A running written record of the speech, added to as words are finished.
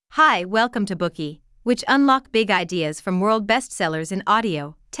Hi, welcome to Bookie, which unlock big ideas from world bestsellers in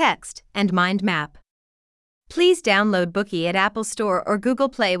audio, text, and mind map. Please download Bookie at Apple Store or Google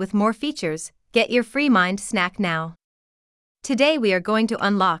Play with more features. Get your free mind snack now. Today we are going to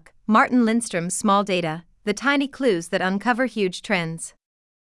unlock Martin Lindstrom's Small Data, the tiny clues that uncover huge trends.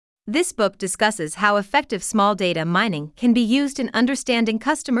 This book discusses how effective small data mining can be used in understanding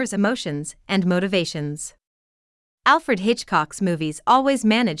customers' emotions and motivations. Alfred Hitchcock's movies always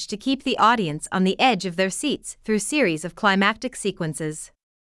manage to keep the audience on the edge of their seats through series of climactic sequences.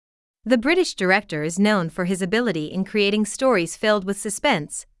 The British director is known for his ability in creating stories filled with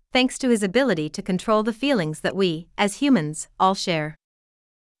suspense, thanks to his ability to control the feelings that we, as humans, all share.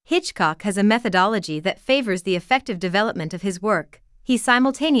 Hitchcock has a methodology that favors the effective development of his work. He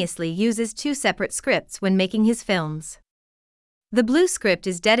simultaneously uses two separate scripts when making his films. The blue script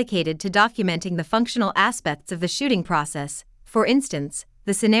is dedicated to documenting the functional aspects of the shooting process, for instance,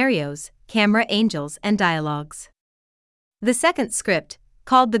 the scenarios, camera angles, and dialogues. The second script,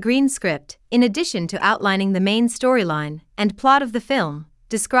 called the green script, in addition to outlining the main storyline and plot of the film,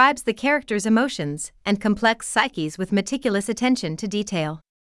 describes the characters' emotions and complex psyches with meticulous attention to detail.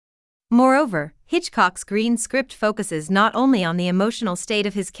 Moreover, Hitchcock's green script focuses not only on the emotional state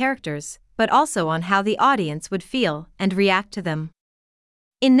of his characters, but also on how the audience would feel and react to them.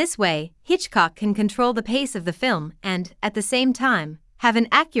 In this way, Hitchcock can control the pace of the film and, at the same time, have an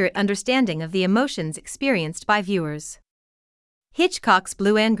accurate understanding of the emotions experienced by viewers. Hitchcock's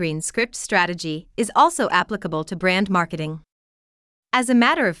blue and green script strategy is also applicable to brand marketing. As a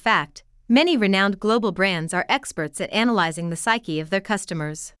matter of fact, many renowned global brands are experts at analyzing the psyche of their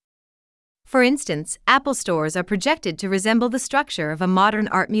customers. For instance, Apple stores are projected to resemble the structure of a modern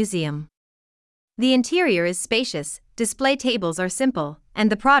art museum. The interior is spacious, display tables are simple, and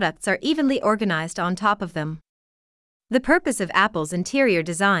the products are evenly organized on top of them. The purpose of Apple's interior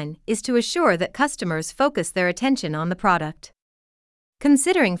design is to assure that customers focus their attention on the product.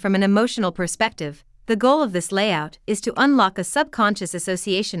 Considering from an emotional perspective, the goal of this layout is to unlock a subconscious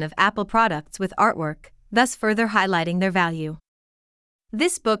association of Apple products with artwork, thus further highlighting their value.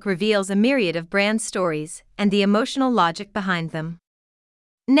 This book reveals a myriad of brand stories and the emotional logic behind them.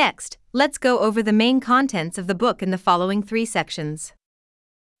 Next, let's go over the main contents of the book in the following 3 sections.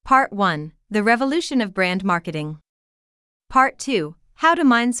 Part 1. The Revolution of Brand Marketing. Part 2. How to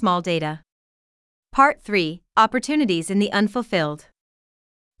Mine Small Data. Part 3. Opportunities in the Unfulfilled.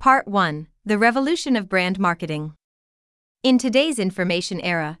 Part 1. The Revolution of Brand Marketing. In today's information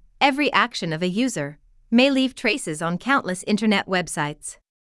era, every action of a user may leave traces on countless internet websites.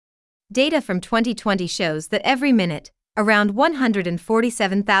 Data from 2020 shows that every minute, around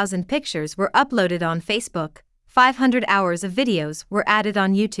 147,000 pictures were uploaded on Facebook, 500 hours of videos were added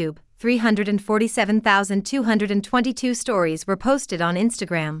on YouTube, 347,222 stories were posted on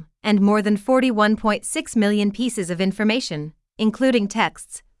Instagram, and more than 41.6 million pieces of information, including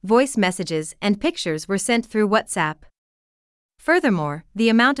texts, voice messages, and pictures were sent through WhatsApp. Furthermore, the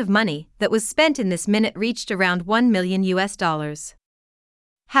amount of money that was spent in this minute reached around $1 million.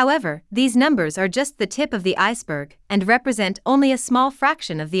 However, these numbers are just the tip of the iceberg and represent only a small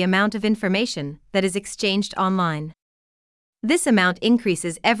fraction of the amount of information that is exchanged online. This amount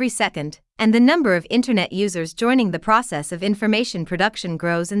increases every second, and the number of internet users joining the process of information production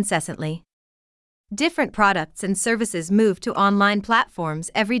grows incessantly. Different products and services move to online platforms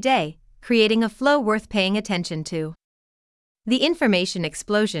every day, creating a flow worth paying attention to. The information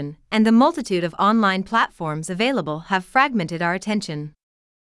explosion and the multitude of online platforms available have fragmented our attention.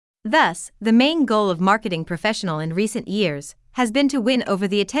 Thus, the main goal of marketing professional in recent years has been to win over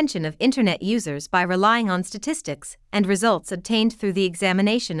the attention of internet users by relying on statistics and results obtained through the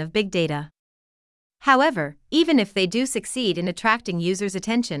examination of big data. However, even if they do succeed in attracting users'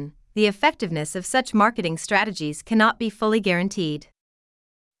 attention, the effectiveness of such marketing strategies cannot be fully guaranteed.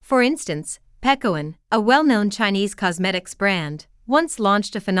 For instance, Pekoin, a well-known Chinese cosmetics brand, once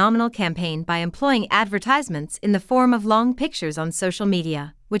launched a phenomenal campaign by employing advertisements in the form of long pictures on social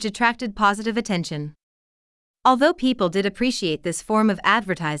media, which attracted positive attention. Although people did appreciate this form of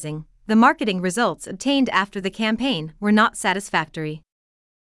advertising, the marketing results obtained after the campaign were not satisfactory.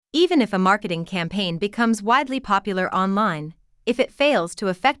 Even if a marketing campaign becomes widely popular online, if it fails to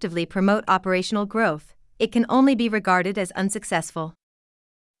effectively promote operational growth, it can only be regarded as unsuccessful.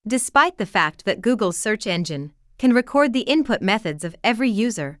 Despite the fact that Google's search engine can record the input methods of every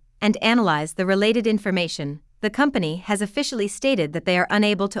user and analyze the related information, the company has officially stated that they are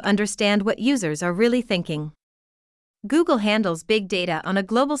unable to understand what users are really thinking. Google handles big data on a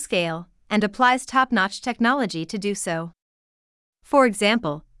global scale and applies top-notch technology to do so. For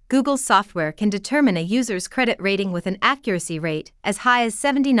example, Google's software can determine a user's credit rating with an accuracy rate as high as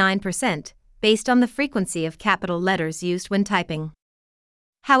 79%, based on the frequency of capital letters used when typing.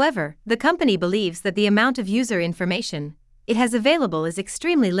 However, the company believes that the amount of user information it has available is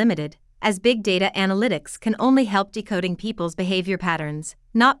extremely limited, as big data analytics can only help decoding people's behavior patterns,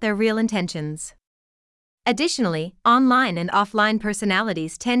 not their real intentions. Additionally, online and offline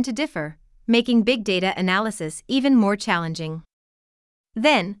personalities tend to differ, making big data analysis even more challenging.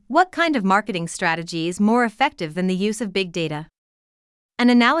 Then, what kind of marketing strategy is more effective than the use of big data? An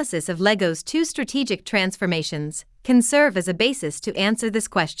analysis of Lego's 2 strategic transformations can serve as a basis to answer this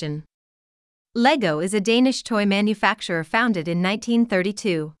question. Lego is a Danish toy manufacturer founded in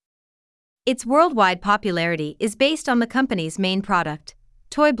 1932. Its worldwide popularity is based on the company's main product,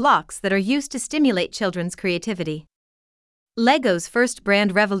 toy blocks that are used to stimulate children's creativity. Lego's first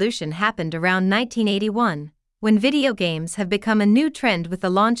brand revolution happened around 1981, when video games have become a new trend with the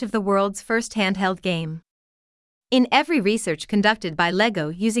launch of the world's first handheld game. In every research conducted by Lego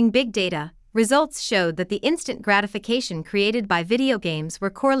using big data, results showed that the instant gratification created by video games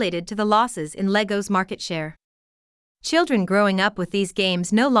were correlated to the losses in Lego's market share. Children growing up with these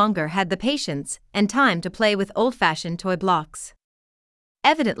games no longer had the patience and time to play with old-fashioned toy blocks.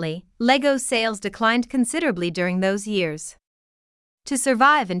 Evidently, Lego's sales declined considerably during those years. To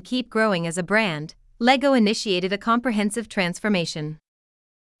survive and keep growing as a brand, Lego initiated a comprehensive transformation.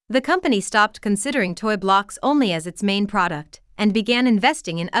 The company stopped considering toy blocks only as its main product and began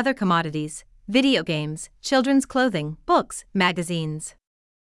investing in other commodities, video games, children's clothing, books, magazines.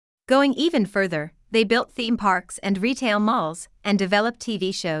 Going even further, they built theme parks and retail malls and developed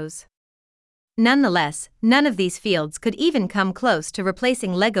TV shows. Nonetheless, none of these fields could even come close to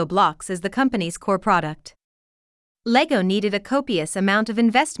replacing Lego blocks as the company's core product. Lego needed a copious amount of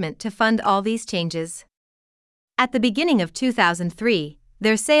investment to fund all these changes. At the beginning of 2003,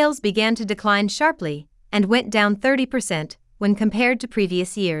 their sales began to decline sharply and went down 30% when compared to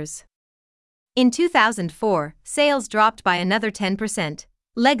previous years. In 2004, sales dropped by another 10%.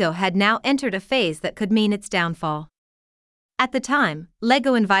 Lego had now entered a phase that could mean its downfall. At the time,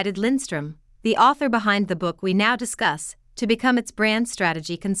 Lego invited Lindstrom, the author behind the book we now discuss, to become its brand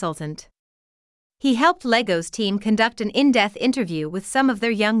strategy consultant. He helped Lego's team conduct an in-depth interview with some of their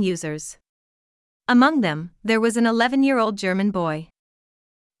young users. Among them, there was an 11-year-old German boy.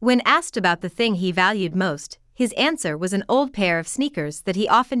 When asked about the thing he valued most, his answer was an old pair of sneakers that he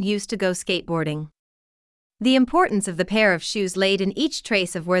often used to go skateboarding. The importance of the pair of shoes laid in each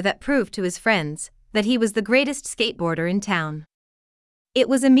trace of wear that proved to his friends that he was the greatest skateboarder in town. It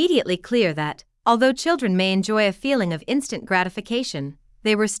was immediately clear that, although children may enjoy a feeling of instant gratification,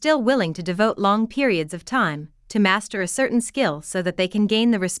 they were still willing to devote long periods of time to master a certain skill so that they can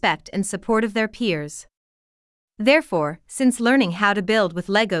gain the respect and support of their peers. Therefore, since learning how to build with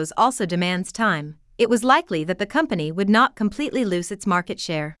Legos also demands time, it was likely that the company would not completely lose its market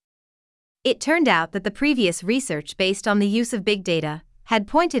share. It turned out that the previous research based on the use of big data had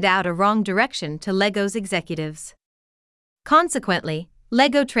pointed out a wrong direction to Lego's executives. Consequently,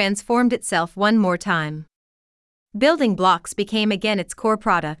 Lego transformed itself one more time. Building blocks became again its core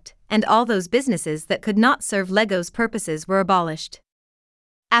product, and all those businesses that could not serve Lego's purposes were abolished.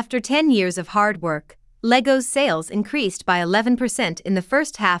 After 10 years of hard work, Lego's sales increased by 11% in the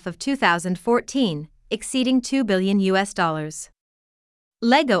first half of 2014, exceeding $2 billion.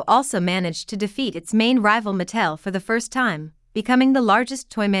 Lego also managed to defeat its main rival Mattel for the first time, becoming the largest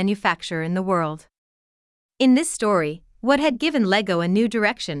toy manufacturer in the world. In this story, what had given Lego a new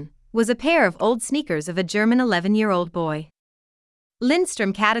direction was a pair of old sneakers of a German 11-year-old boy.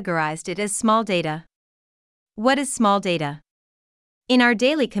 Lindstrom categorized it as small data. What is small data? In our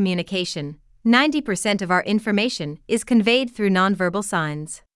daily communication, 90% of our information is conveyed through nonverbal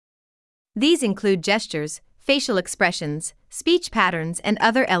signs. These include gestures, facial expressions, speech patterns, and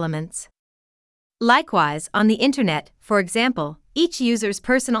other elements. Likewise, on the internet, for example, each user's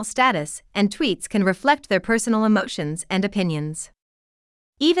personal status and tweets can reflect their personal emotions and opinions.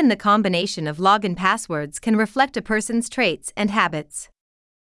 Even the combination of login passwords can reflect a person's traits and habits.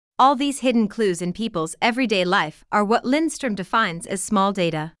 All these hidden clues in people's everyday life are what Lindstrom defines as small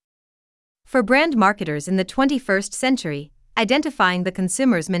data. For brand marketers in the 21st century, identifying the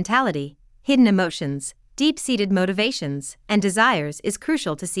consumer's mentality, hidden emotions, deep-seated motivations, and desires is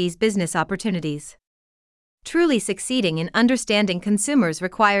crucial to seize business opportunities. Truly succeeding in understanding consumers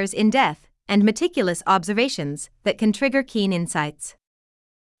requires in-depth and meticulous observations that can trigger keen insights.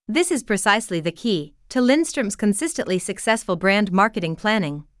 This is precisely the key to Lindstrom's consistently successful brand marketing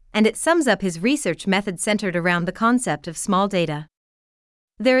planning, and it sums up his research method centered around the concept of small data.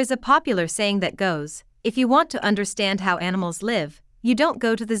 There is a popular saying that goes, "If you want to understand how animals live, you don't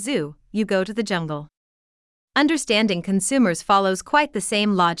go to the zoo, you go to the jungle. Understanding consumers follows quite the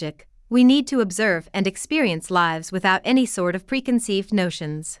same logic. We need to observe and experience lives without any sort of preconceived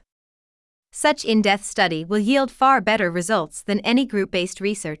notions. Such in-depth study will yield far better results than any group-based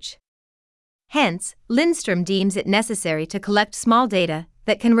research. Hence, Lindstrom deems it necessary to collect small data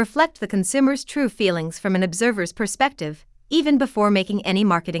that can reflect the consumer's true feelings from an observer's perspective, even before making any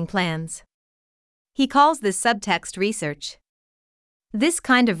marketing plans. He calls this subtext research. This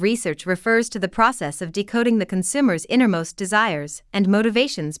kind of research refers to the process of decoding the consumer's innermost desires and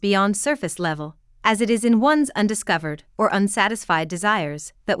motivations beyond surface level, as it is in one's undiscovered or unsatisfied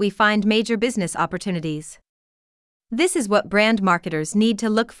desires that we find major business opportunities. This is what brand marketers need to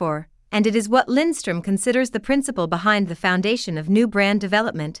look for, and it is what Lindstrom considers the principle behind the foundation of new brand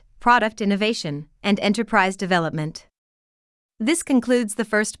development, product innovation, and enterprise development. This concludes the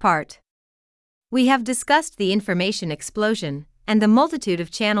first part. We have discussed the information explosion and the multitude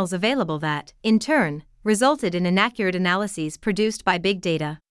of channels available that, in turn, resulted in inaccurate analyses produced by big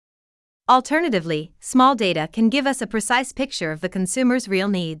data. Alternatively, small data can give us a precise picture of the consumer's real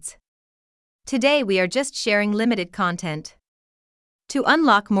needs. Today we are just sharing limited content. To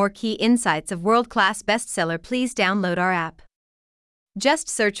unlock more key insights of world-class bestseller, please download our app. Just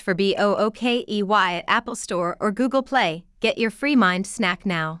search for BOOKEY at Apple Store or Google Play. Get your free mind snack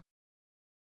now.